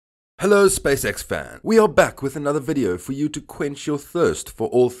Hello SpaceX fan, we are back with another video for you to quench your thirst for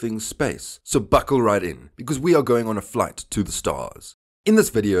all things space. So buckle right in, because we are going on a flight to the stars. In this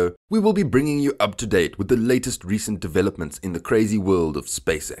video, we will be bringing you up to date with the latest recent developments in the crazy world of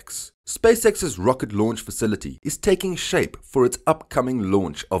SpaceX. SpaceX's rocket launch facility is taking shape for its upcoming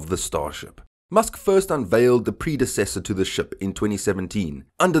launch of the Starship. Musk first unveiled the predecessor to the ship in 2017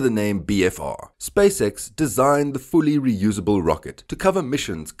 under the name BFR. SpaceX designed the fully reusable rocket to cover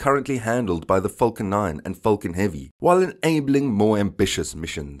missions currently handled by the Falcon 9 and Falcon Heavy, while enabling more ambitious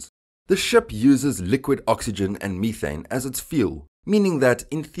missions. The ship uses liquid oxygen and methane as its fuel, meaning that,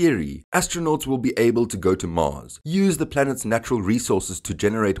 in theory, astronauts will be able to go to Mars, use the planet's natural resources to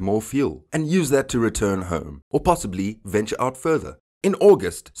generate more fuel, and use that to return home, or possibly venture out further. In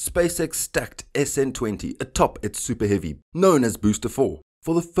August, SpaceX stacked SN20 atop its Super Heavy, known as Booster 4,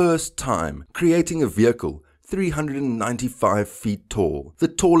 for the first time, creating a vehicle 395 feet tall, the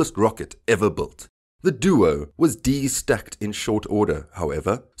tallest rocket ever built. The duo was de-stacked in short order,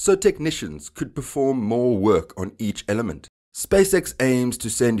 however, so technicians could perform more work on each element. SpaceX aims to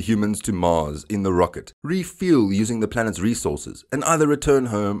send humans to Mars in the rocket, refuel using the planet's resources, and either return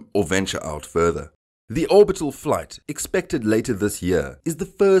home or venture out further. The Orbital flight, expected later this year, is the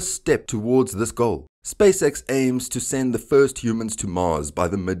first step towards this goal. SpaceX aims to send the first humans to Mars by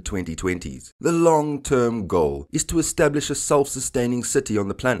the mid-2020s. The long-term goal is to establish a self-sustaining city on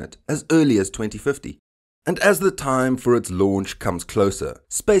the planet as early as 2050. And as the time for its launch comes closer,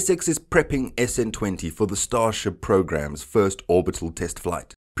 SpaceX is prepping SN20 for the Starship program's first orbital test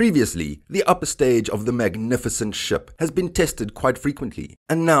flight. Previously, the upper stage of the magnificent ship has been tested quite frequently,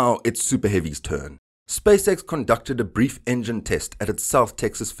 and now it's Super Heavy's turn. SpaceX conducted a brief engine test at its South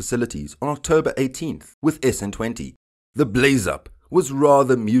Texas facilities on October 18th with SN20. The blaze-up was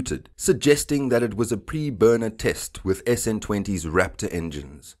rather muted, suggesting that it was a pre-burner test with SN20's Raptor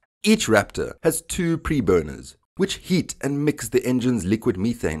engines. Each Raptor has two pre-burners, which heat and mix the engine's liquid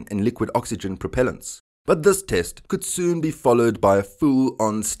methane and liquid oxygen propellants. But this test could soon be followed by a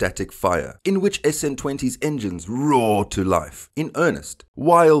full-on static fire, in which SN20's engines roar to life, in earnest,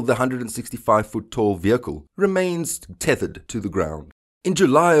 while the 165-foot-tall vehicle remains tethered to the ground. In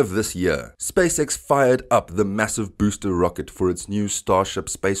July of this year, SpaceX fired up the massive booster rocket for its new Starship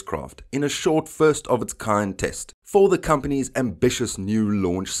spacecraft in a short first-of-its-kind test for the company's ambitious new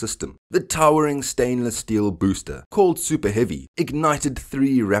launch system. The towering stainless steel booster, called Super Heavy, ignited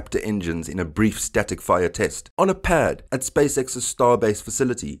 3 Raptor engines in a brief static fire test on a pad at SpaceX's Starbase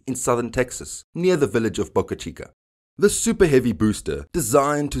facility in southern Texas, near the village of Boca Chica. The Super Heavy booster,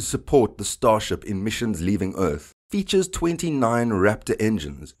 designed to support the Starship in missions leaving Earth, features 29 Raptor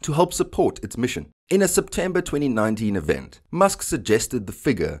engines to help support its mission. In a September 2019 event, Musk suggested the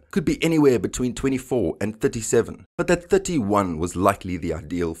figure could be anywhere between 24 and 37, but that 31 was likely the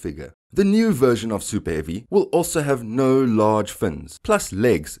ideal figure. The new version of Super Heavy will also have no large fins, plus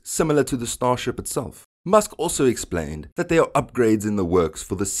legs similar to the Starship itself. Musk also explained that there are upgrades in the works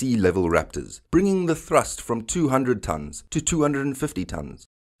for the sea-level Raptors, bringing the thrust from 200 tons to 250 tons.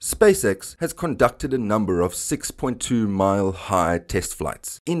 SpaceX has conducted a number of 6.2-mile-high test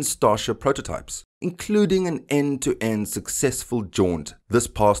flights in Starship prototypes, including an end-to-end successful jaunt this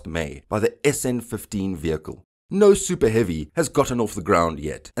past May by the SN15 vehicle. No Super Heavy has gotten off the ground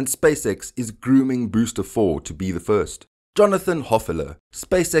yet, and SpaceX is grooming Booster 4 to be the first. Jonathan Hofeller,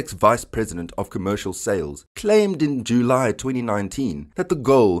 SpaceX Vice President of Commercial Sales, claimed in July 2019 that the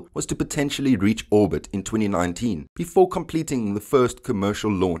goal was to potentially reach orbit in 2019 before completing the first commercial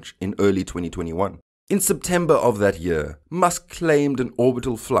launch in early 2021. In September of that year, Musk claimed an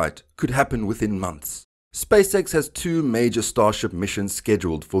orbital flight could happen within months. SpaceX has 2 major Starship missions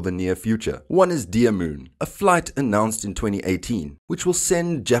scheduled for the near future. One is Dear Moon, a flight announced in 2018, which will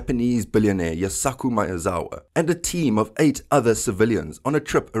send Japanese billionaire Yasaku Maezawa and a team of 8 other civilians on a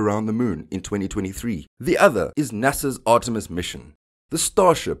trip around the moon in 2023. The other is NASA's Artemis mission. The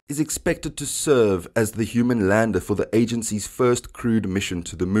Starship is expected to serve as the human lander for the agency's first crewed mission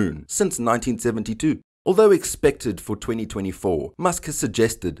to the moon since 1972. Although expected for 2024, Musk has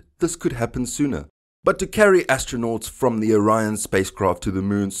suggested this could happen sooner. But to carry astronauts from the Orion spacecraft to the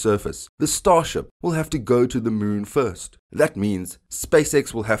moon's surface, the Starship will have to go to the moon first. That means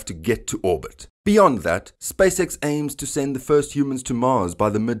SpaceX will have to get to orbit. Beyond that, SpaceX aims to send the first humans to Mars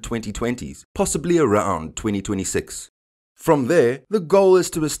by the mid-2020s, possibly around 2026. From there, the goal is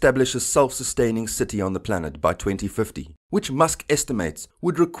to establish a self-sustaining city on the planet by 2050, which Musk estimates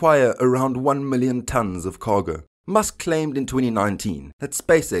would require around 1 million tons of cargo. Musk claimed in 2019 that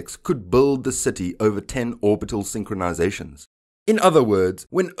SpaceX could build the city over 10 orbital synchronizations. In other words,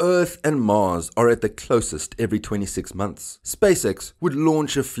 when Earth and Mars are at the closest every 26 months, SpaceX would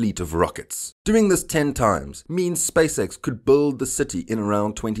launch a fleet of rockets. Doing this 10 times means SpaceX could build the city in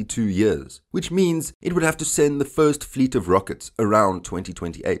around 22 years, which means it would have to send the first fleet of rockets around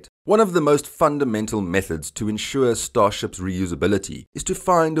 2028. One of the most fundamental methods to ensure Starship's reusability is to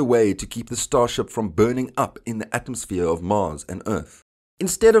find a way to keep the Starship from burning up in the atmosphere of Mars and Earth.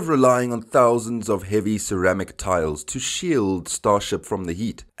 Instead of relying on thousands of heavy ceramic tiles to shield Starship from the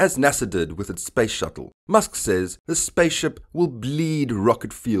heat, as NASA did with its space shuttle, Musk says the spaceship will bleed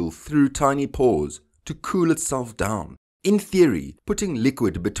rocket fuel through tiny pores to cool itself down. In theory, putting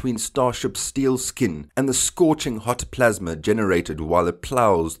liquid between Starship's steel skin and the scorching hot plasma generated while it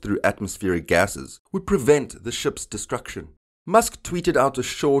plows through atmospheric gases would prevent the ship's destruction. Musk tweeted out a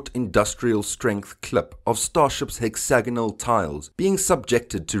short industrial-strength clip of Starship's hexagonal tiles being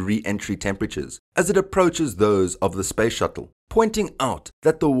subjected to re-entry temperatures as it approaches those of the space shuttle, pointing out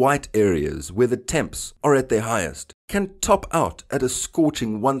that the white areas where the temps are at their highest can top out at a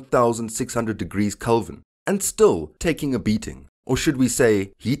scorching 1,600 degrees Kelvin and still taking a beating, or should we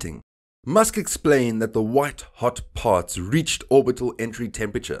say heating. Musk explained that the white hot parts reached orbital entry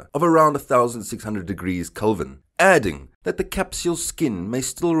temperature of around 1,600 degrees Kelvin, adding that the capsule skin may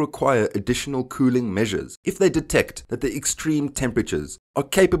still require additional cooling measures if they detect that the extreme temperatures are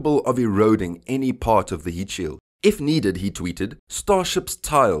capable of eroding any part of the heat shield. If needed, he tweeted, Starship's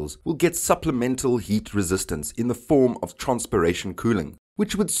tiles will get supplemental heat resistance in the form of transpiration cooling,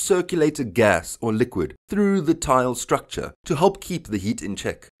 which would circulate a gas or liquid through the tile structure to help keep the heat in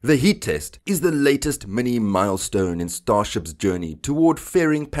check. The heat test is the latest mini milestone in Starship's journey toward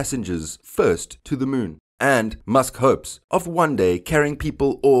ferrying passengers first to the moon, and Musk hopes of one day carrying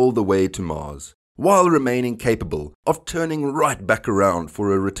people all the way to Mars, while remaining capable of turning right back around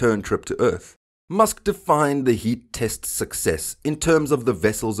for a return trip to Earth. Musk defined the heat test's success in terms of the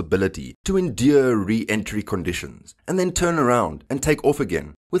vessel's ability to endure re-entry conditions and then turn around and take off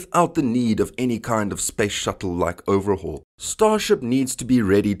again without the need of any kind of space shuttle-like overhaul. Starship needs to be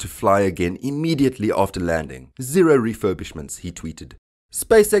ready to fly again immediately after landing. 0 refurbishments, he tweeted.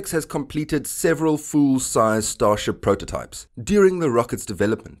 SpaceX has completed several full-size Starship prototypes during the rocket's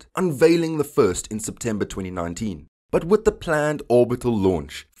development, unveiling the first in September 2019. But with the planned orbital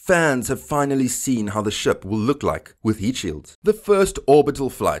launch, fans have finally seen how the ship will look like with heat shields. The first orbital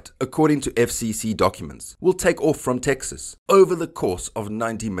flight, according to FCC documents, will take off from Texas. Over the course of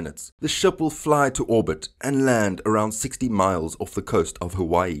 90 minutes, the ship will fly to orbit and land around 60 miles off the coast of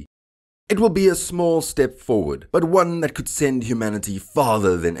Hawaii. It will be a small step forward, but one that could send humanity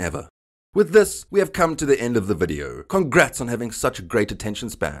farther than ever. With this, we have come to the end of the video. Congrats on having such a great attention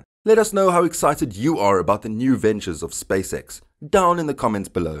span. Let us know how excited you are about the new ventures of SpaceX down in the comments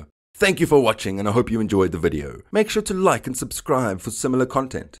below. Thank you for watching, and I hope you enjoyed the video. Make sure to like and subscribe for similar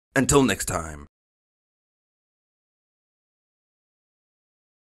content. Until next time.